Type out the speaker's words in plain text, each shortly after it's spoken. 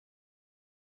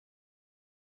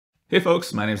Hey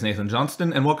folks, my name is Nathan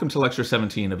Johnston and welcome to lecture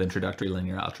 17 of Introductory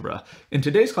Linear Algebra. In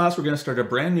today's class we're going to start a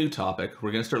brand new topic.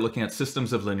 We're going to start looking at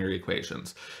systems of linear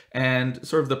equations. And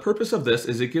sort of the purpose of this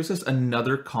is it gives us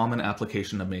another common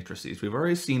application of matrices. We've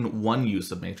already seen one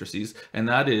use of matrices, and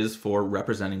that is for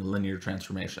representing linear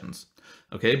transformations.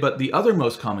 Okay, but the other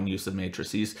most common use of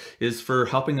matrices is for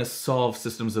helping us solve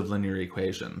systems of linear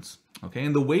equations. Okay,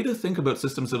 and the way to think about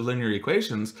systems of linear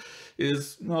equations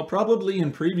is, well, probably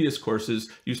in previous courses,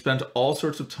 you spent all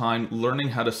sorts of time learning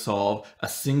how to solve a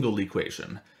single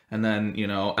equation. And then,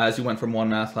 as you went from one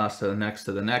math class to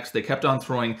the next, they kept on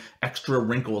throwing extra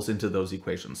wrinkles into those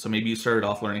equations. So maybe you started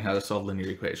off learning how to solve linear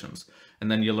equations, and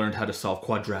then you learned how to solve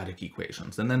quadratic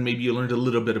equations. And then maybe you learned a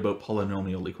little bit about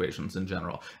polynomial equations in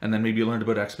general. And then maybe you learned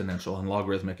about exponential and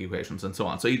logarithmic equations and so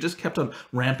on. So you just kept on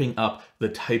ramping up the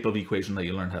type of equation that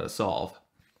you learned how to solve.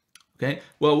 Okay,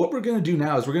 well, what we're going to do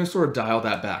now is we're going to sort of dial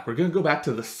that back. We're going to go back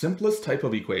to the simplest type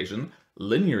of equation,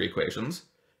 linear equations,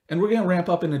 and we're going to ramp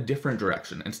up in a different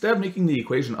direction. Instead of making the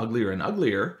equation uglier and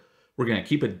uglier, we're going to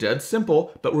keep it dead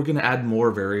simple, but we're going to add more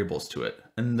variables to it.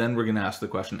 And then we're going to ask the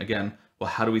question again, well,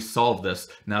 how do we solve this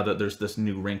now that there's this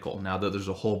new wrinkle, now that there's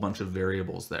a whole bunch of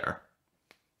variables there?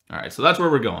 All right, so that's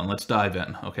where we're going. Let's dive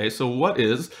in. Okay, so what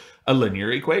is a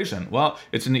linear equation? Well,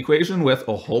 it's an equation with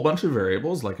a whole bunch of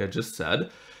variables, like I just said,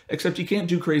 except you can't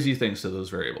do crazy things to those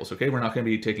variables, okay? We're not going to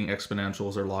be taking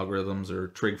exponentials or logarithms or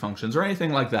trig functions or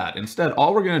anything like that. Instead,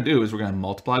 all we're going to do is we're going to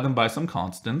multiply them by some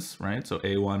constants, right? So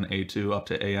a1, a2, up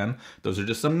to an. Those are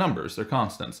just some numbers. They're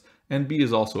constants. And b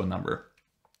is also a number.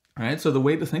 All right, so the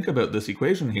way to think about this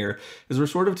equation here is we're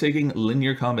sort of taking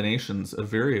linear combinations of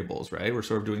variables, right? We're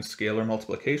sort of doing scalar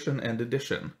multiplication and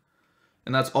addition.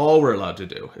 And that's all we're allowed to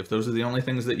do. If those are the only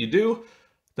things that you do,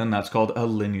 then that's called a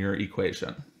linear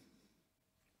equation.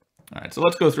 All right, so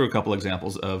let's go through a couple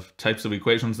examples of types of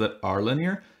equations that are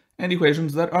linear and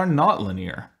equations that are not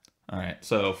linear. All right,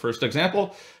 so first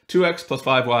example, 2x plus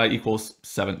 5y equals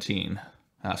 17.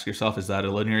 Ask yourself, is that a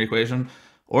linear equation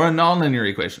or a nonlinear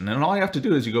equation? And all you have to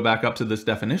do is you go back up to this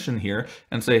definition here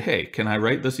and say, hey, can I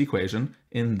write this equation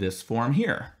in this form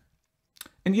here?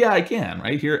 And yeah, I can,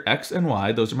 right? Here, x and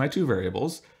y, those are my two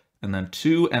variables. And then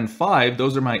 2 and 5,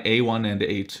 those are my a1 and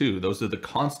a2. Those are the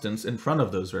constants in front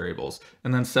of those variables.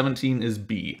 And then 17 is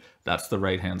b. That's the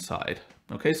right-hand side.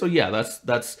 Okay, so yeah,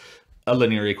 that's a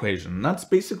linear equation. And that's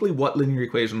basically what linear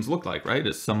equations look like, right?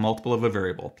 It's some multiple of a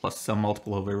variable plus some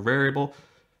multiple of a variable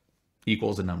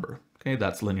equals a number. Okay,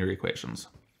 that's linear equations.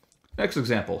 Next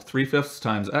example, 3/5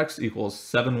 times x equals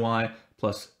 7y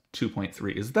plus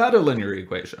 2.3. Is that a linear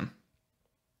equation?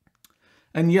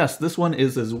 And yes, this one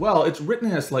is as well. It's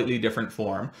written in a slightly different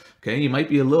form. Okay, you might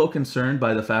be a little concerned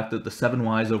by the fact that the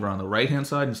 7y is over on the right-hand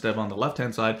side instead of on the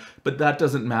left-hand side, but that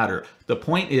doesn't matter. The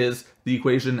point is the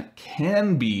equation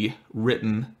can be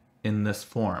written in this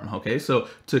form. Okay, so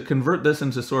to convert this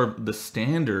into sort of the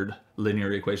standard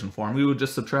linear equation form, we would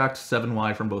just subtract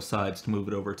 7y from both sides to move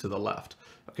it over to the left.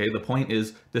 Okay, the point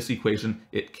is this equation,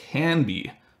 it can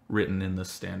be written in the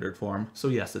standard form. So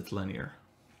yes, it's linear.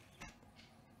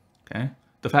 Okay.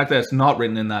 The fact that it's not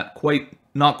written in that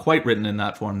not quite written in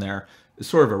that form there is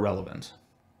sort of irrelevant.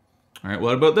 All right,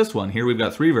 what about this one? Here we've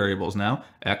got three variables now,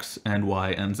 x and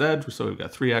y and z. So we've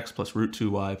got 3x plus root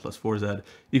 2y plus 4z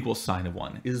equals sine of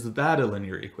 1. Is that a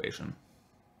linear equation?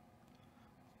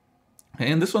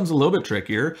 Okay, and this one's a little bit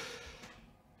trickier.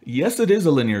 Yes, it is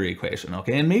a linear equation,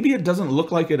 okay? And maybe it doesn't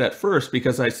look like it at first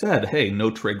because I said, hey,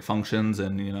 no trig functions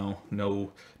and,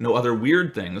 no other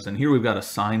weird things. And here we've got a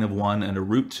sine of 1 and a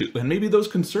root 2. And maybe those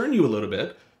concern you a little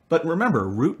bit. But remember,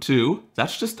 root 2,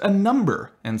 that's just a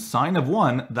number. And sine of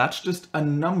 1, that's just a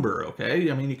number, okay?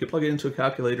 I mean, you could plug it into a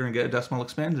calculator and get a decimal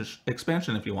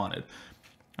expansion if you wanted.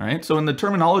 All right, so in the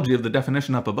terminology of the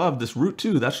definition up above, this root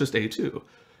 2, that's just a2.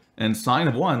 And sine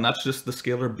of 1, that's just the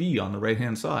scalar b on the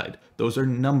right-hand side. Those are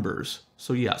numbers.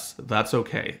 So yes, that's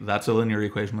okay. That's a linear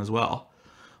equation as well.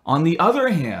 On the other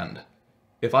hand,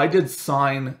 if I did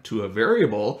sine to a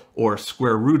variable or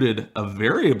square rooted a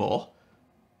variable,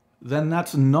 then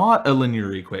that's not a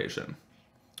linear equation.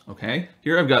 Okay,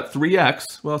 here I've got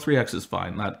 3x. Well, 3x is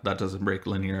fine. That doesn't break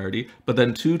linearity. But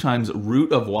then 2 times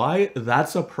root of y,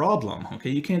 that's a problem. Okay,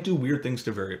 you can't do weird things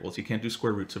to variables. You can't do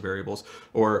square roots of variables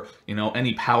or,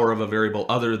 any power of a variable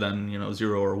other than,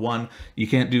 0 or 1. You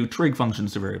can't do trig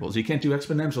functions to variables. You can't do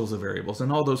exponentials of variables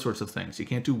and all those sorts of things. You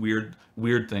can't do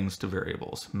weird things to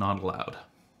variables. Not allowed.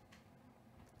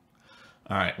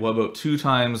 All right, what about 2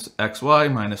 times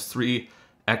xy minus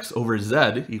 3x over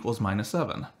z equals minus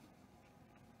 7?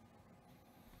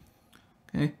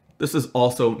 Okay, this is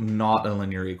also not a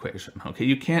linear equation, okay?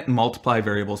 You can't multiply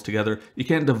variables together. You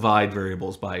can't divide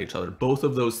variables by each other. Both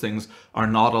of those things are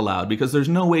not allowed because there's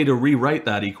no way to rewrite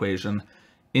that equation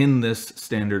in this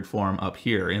standard form up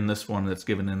here, in this form that's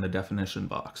given in the definition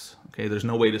box, okay? There's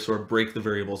no way to sort of break the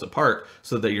variables apart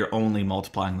so that you're only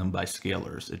multiplying them by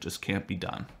scalars. It just can't be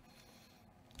done.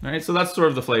 All right, so that's sort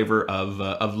of the flavor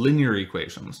of linear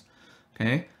equations,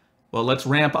 okay? Well, let's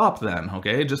ramp up then,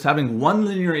 okay? Just having one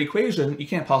linear equation, you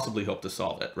can't possibly hope to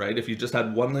solve it, right? If you just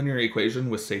had one linear equation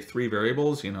with, say, three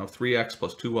variables, 3x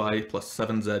plus 2y plus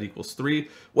 7z equals 3,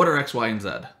 what are x, y, and z?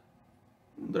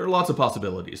 There are lots of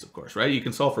possibilities, of course, right? You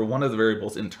can solve for one of the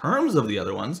variables in terms of the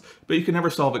other ones, but you can never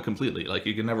solve it completely. Like,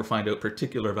 you can never find out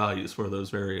particular values for those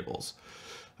variables,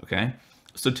 okay?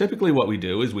 So typically what we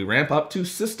do is we ramp up to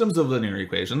systems of linear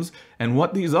equations, and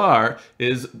what these are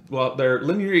is, well, they're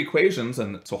linear equations,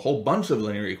 and it's a whole bunch of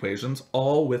linear equations,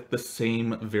 all with the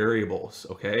same variables,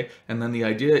 okay? And then the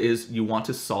idea is you want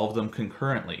to solve them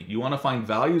concurrently. You want to find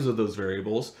values of those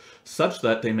variables such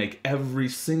that they make every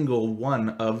single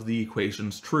one of the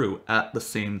equations true at the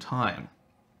same time.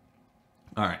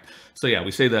 All right, so yeah,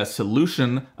 we say the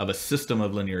solution of a system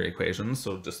of linear equations,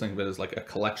 so just think of it as like a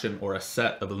collection or a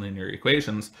set of linear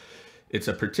equations. It's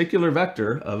a particular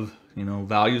vector of,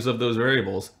 values of those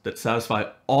variables that satisfy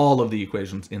all of the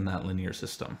equations in that linear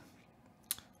system.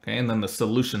 Okay, and then the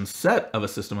solution set of a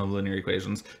system of linear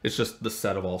equations is just the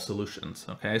set of all solutions,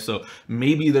 okay? So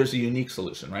maybe there's a unique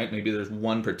solution, right? Maybe there's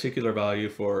one particular value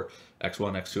for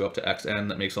x1, x2 up to xn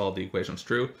that makes all of the equations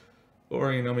true.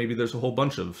 Or, maybe there's a whole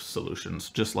bunch of solutions,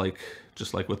 just like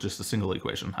with just a single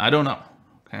equation. I don't know,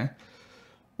 okay?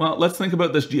 Well, let's think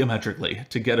about this geometrically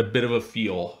to get a bit of a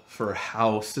feel for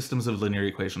how systems of linear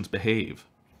equations behave.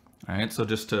 All right, so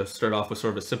just to start off with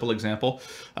sort of a simple example,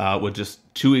 with just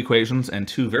two equations and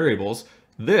two variables,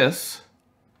 this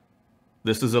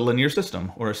is a linear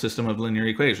system, or a system of linear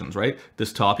equations, right?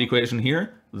 This top equation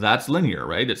here, that's linear,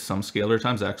 right? It's some scalar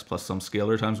times x plus some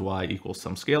scalar times y equals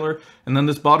some scalar. And then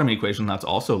this bottom equation, that's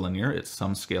also linear. It's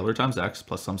some scalar times x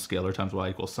plus some scalar times y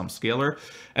equals some scalar.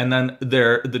 And then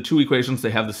the two equations,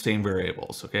 they have the same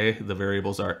variables, okay? The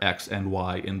variables are x and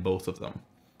y in both of them,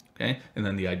 okay? And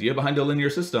then the idea behind a linear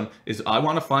system is I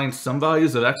want to find some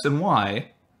values of x and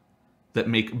y that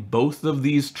make both of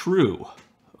these true.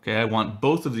 Okay, I want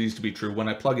both of these to be true when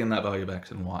I plug in that value of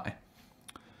x and y.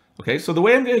 Okay, so the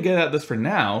way I'm going to get at this for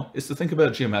now is to think about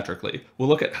it geometrically. We'll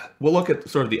look at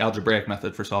sort of the algebraic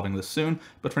method for solving this soon,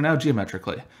 but for now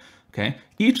geometrically. Okay,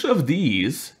 each of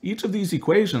these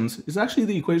equations is actually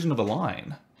the equation of a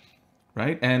line,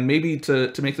 right? And maybe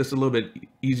to make this a little bit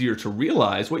easier to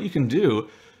realize, what you can do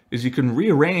is you can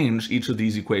rearrange each of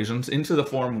these equations into the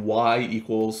form y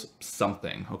equals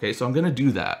something. Okay, so I'm going to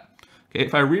do that. Okay,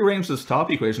 if I rearrange this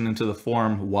top equation into the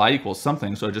form y equals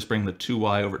something, so I just bring the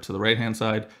 2y over to the right-hand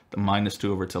side, the minus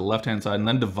 2 over to the left-hand side, and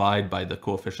then divide by the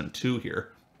coefficient 2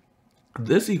 here.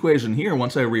 This equation here,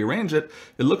 once I rearrange it,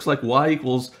 it looks like y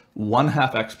equals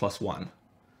 1/2 x plus 1.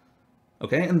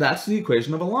 Okay, and that's the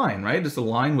equation of a line, right? It's a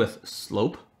line with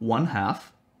slope 1/2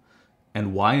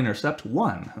 and y-intercept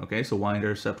 1. Okay, so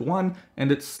y-intercept 1, and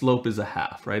its slope is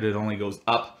 1/2, right? It only goes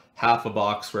up half a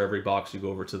box for every box you go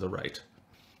over to the right.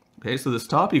 Okay, so this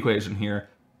top equation here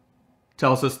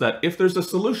tells us that if there's a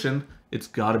solution, it's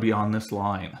got to be on this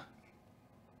line.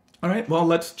 All right, well,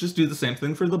 let's just do the same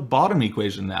thing for the bottom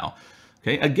equation now.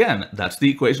 Okay, again, that's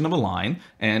the equation of a line,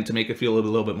 and to make it feel a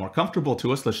little bit more comfortable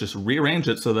to us, let's just rearrange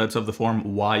it so that it's of the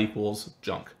form y equals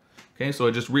junk. Okay, so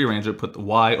I just rearrange it, put the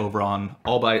y over on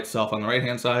all by itself on the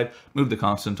right-hand side, move the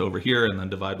constant over here, and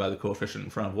then divide by the coefficient in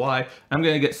front of y. I'm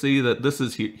going to see that this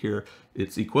is here,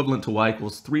 it's equivalent to y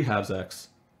equals 3/2 x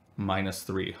minus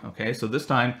 3. Okay, so this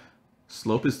time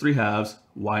slope is 3/2,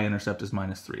 y-intercept is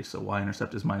minus 3. So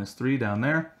y-intercept is minus 3 down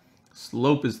there,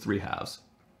 slope is 3/2.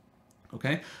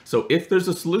 Okay, so if there's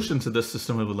a solution to this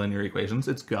system of linear equations,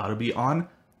 it's got to be on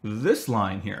this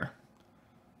line here.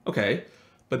 Okay,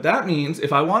 but that means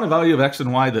if I want a value of x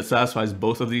and y that satisfies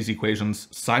both of these equations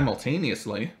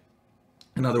simultaneously,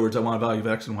 in other words, I want a value of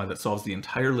x and y that solves the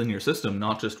entire linear system,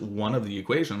 not just one of the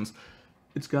equations,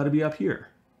 it's got to be up here.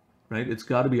 Right? It's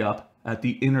got to be up at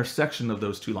the intersection of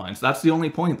those two lines. That's the only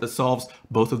point that solves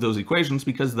both of those equations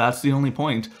because that's the only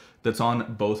point that's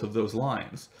on both of those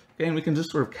lines. Okay, and we can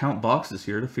just sort of count boxes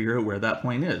here to figure out where that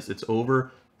point is. It's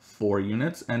over 4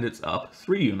 units and it's up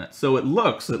 3 units. So it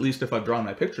looks, at least if I've drawn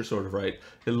my picture sort of right,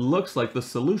 it looks like the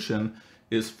solution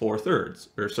is 4,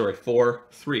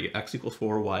 3, x equals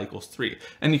 4, y equals 3.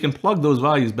 And you can plug those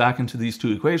values back into these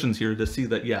two equations here to see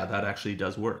that, yeah, that actually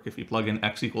does work. If you plug in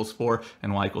x equals 4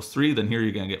 and y equals 3, then here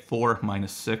you're going to get 4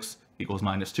 minus 6 equals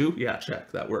minus 2. Yeah,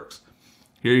 check, that works.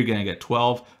 Here you're going to get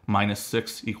 12 minus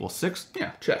 6 equals 6.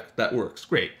 Yeah, check. That works.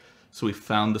 Great. So we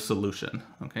found the solution.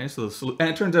 Okay, so and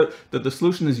it turns out that the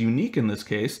solution is unique in this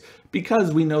case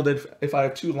because we know that if I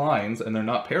have two lines and they're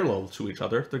not parallel to each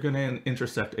other, they're going to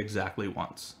intersect exactly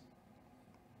once.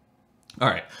 All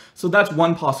right, so that's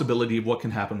one possibility of what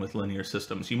can happen with linear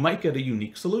systems. You might get a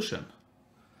unique solution.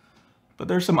 But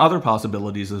there's some other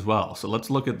possibilities as well. So let's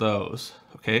look at those.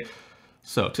 Okay.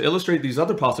 So to illustrate these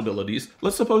other possibilities,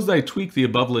 let's suppose that I tweak the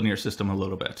above linear system a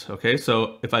little bit. Okay,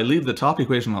 so if I leave the top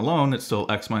equation alone, it's still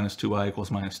x minus 2y equals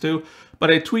minus 2,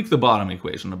 but I tweak the bottom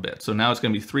equation a bit. So now it's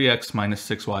going to be 3x minus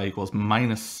 6y equals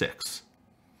minus 6.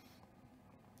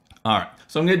 All right,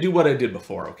 so I'm going to do what I did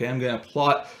before. Okay, I'm going to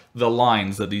plot the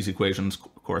lines that these equations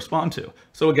correspond to.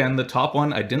 So again, the top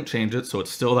one, I didn't change it, so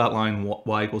it's still that line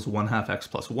y equals 1/2 x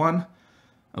plus 1.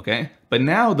 Okay, but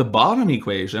now the bottom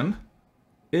equation,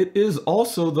 it is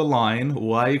also the line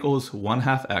y equals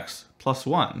 1/2 x plus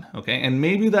 1, okay? And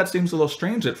maybe that seems a little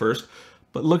strange at first,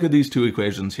 but look at these two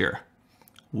equations here.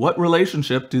 What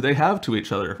relationship do they have to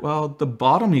each other? Well, the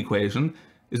bottom equation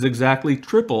is exactly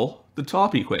triple the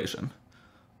top equation.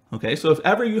 Okay, so if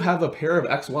ever you have a pair of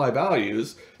xy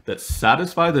values that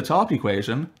satisfy the top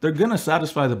equation, they're going to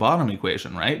satisfy the bottom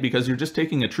equation, right? Because you're just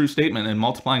taking a true statement and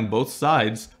multiplying both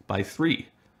sides by 3.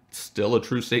 It's still a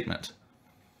true statement.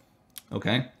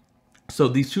 Okay, so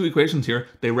these two equations here,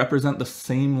 they represent the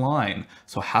same line.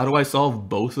 So how do I solve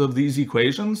both of these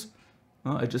equations?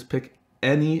 Well, I just pick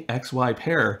any xy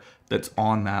pair that's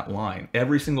on that line.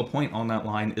 Every single point on that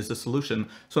line is a solution.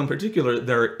 So in particular,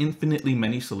 there are infinitely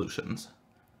many solutions.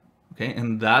 Okay,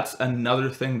 and that's another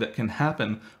thing that can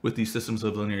happen with these systems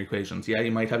of linear equations. Yeah,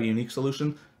 you might have a unique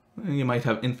solution, and you might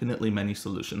have infinitely many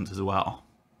solutions as well.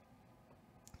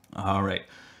 All right.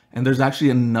 And there's actually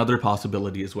another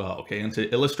possibility as well, okay? And to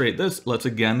illustrate this, let's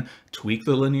again tweak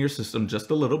the linear system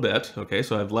just a little bit, okay?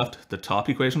 So I've left the top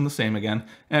equation the same again,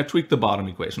 and I've tweaked the bottom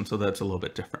equation, so that's a little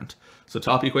bit different. So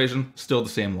top equation, still the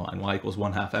same line, y equals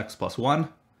 1/2 x plus 1.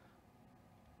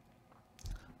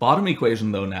 Bottom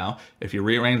equation though now, if you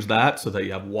rearrange that so that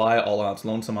you have y all on its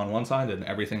lonesome on one side and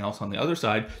everything else on the other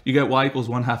side, you get y equals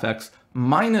 1/2 x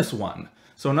minus 1.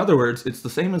 So in other words, it's the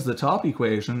same as the top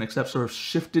equation, except sort of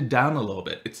shifted down a little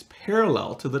bit. It's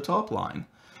parallel to the top line,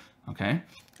 okay?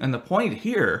 And the point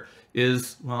here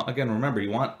is, well, again, remember,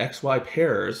 you want xy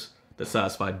pairs that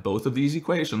satisfy both of these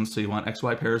equations. So you want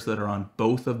xy pairs that are on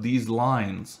both of these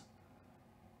lines.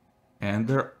 And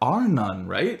there are none,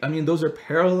 right? I mean, those are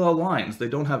parallel lines. They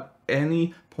don't have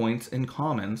any points in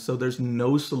common, so there's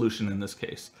no solution in this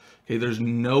case. Okay, there's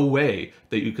no way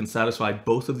that you can satisfy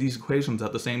both of these equations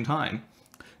at the same time.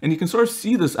 And you can sort of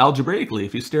see this algebraically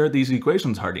if you stare at these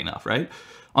equations hard enough, right?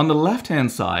 On the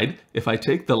left-hand side, if I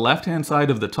take the left-hand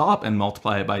side of the top and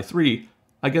multiply it by 3,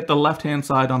 I get the left-hand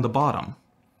side on the bottom.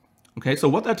 Okay, so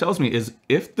what that tells me is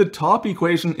if the top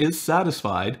equation is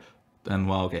satisfied, then,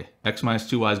 well, okay, x minus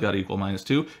 2y's got to equal minus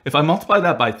 2. If I multiply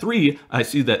that by 3, I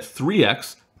see that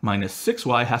 3x minus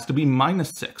 6y has to be minus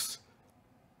 6.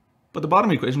 But the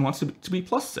bottom equation wants to be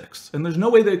plus 6. And there's no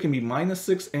way that it can be minus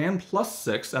 6 and plus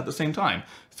 6 at the same time.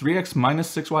 3x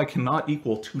minus 6y cannot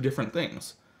equal two different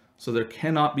things. So there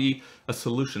cannot be a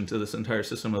solution to this entire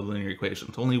system of linear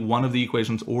equations. Only one of the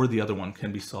equations or the other one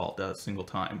can be solved at a single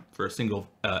time for a single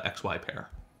xy pair.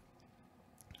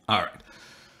 All right.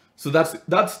 So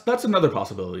that's another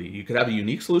possibility. You could have a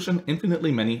unique solution,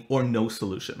 infinitely many, or no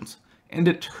solutions. And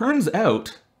it turns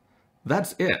out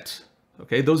that's it.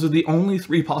 Okay, those are the only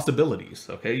three possibilities.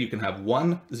 Okay, you can have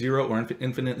 1, 0, or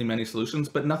infinitely many solutions,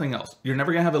 but nothing else. You're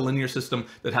never going to have a linear system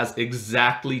that has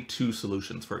exactly 2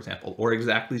 solutions, for example, or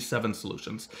exactly 7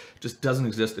 solutions. It just doesn't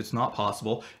exist. It's not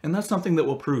possible. And that's something that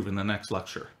we'll prove in the next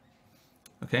lecture.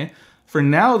 Okay, for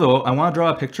now, though, I want to draw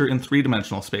a picture in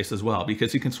 3-dimensional space as well,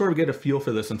 because you can sort of get a feel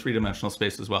for this in 3-dimensional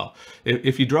space as well.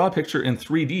 If you draw a picture in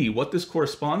 3D, what this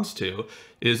corresponds to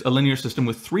is a linear system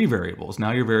with 3 variables.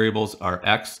 Now your variables are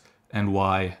x, and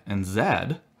y, and z,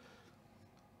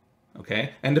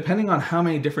 okay? And depending on how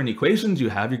many different equations you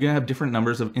have, you're gonna have different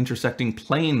numbers of intersecting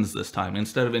planes this time,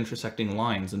 instead of intersecting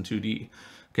lines in 2D.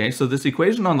 Okay, so this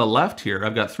equation on the left here,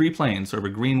 I've got 3 planes, so I have a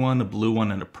green one, a blue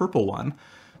one, and a purple one.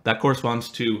 That corresponds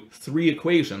to 3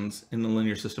 equations in the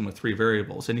linear system with 3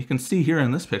 variables. And you can see here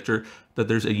in this picture that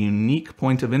there's a unique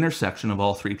point of intersection of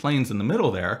all 3 planes in the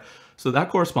middle there. So that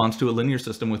corresponds to a linear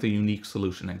system with a unique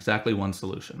solution, exactly one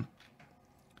solution.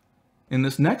 In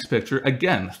this next picture,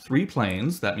 again, 3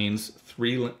 planes, that means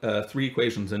three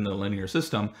equations in the linear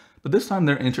system, but this time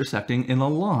they're intersecting in a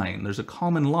line. There's a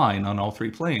common line on all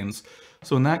 3 planes.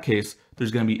 So in that case,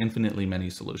 there's going to be infinitely many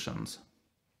solutions.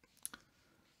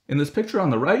 In this picture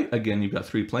on the right, again, you've got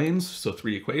three planes, so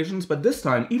three equations, but this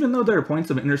time, even though there are points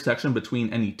of intersection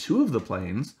between any two of the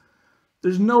planes,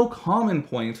 there's no common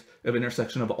point of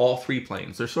intersection of all three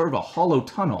planes. There's sort of a hollow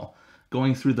tunnel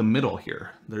going through the middle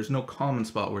here. There's no common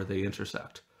spot where they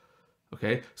intersect.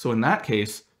 Okay, so in that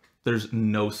case, there's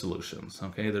no solutions.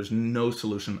 Okay, there's no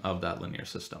solution of that linear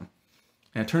system.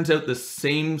 And it turns out this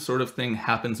same sort of thing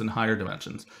happens in higher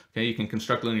dimensions. Okay, you can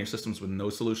construct linear systems with no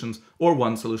solutions, or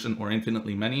one solution, or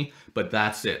infinitely many, but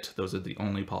that's it. Those are the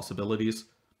only possibilities.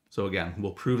 So again,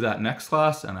 we'll prove that next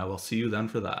class, and I will see you then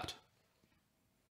for that.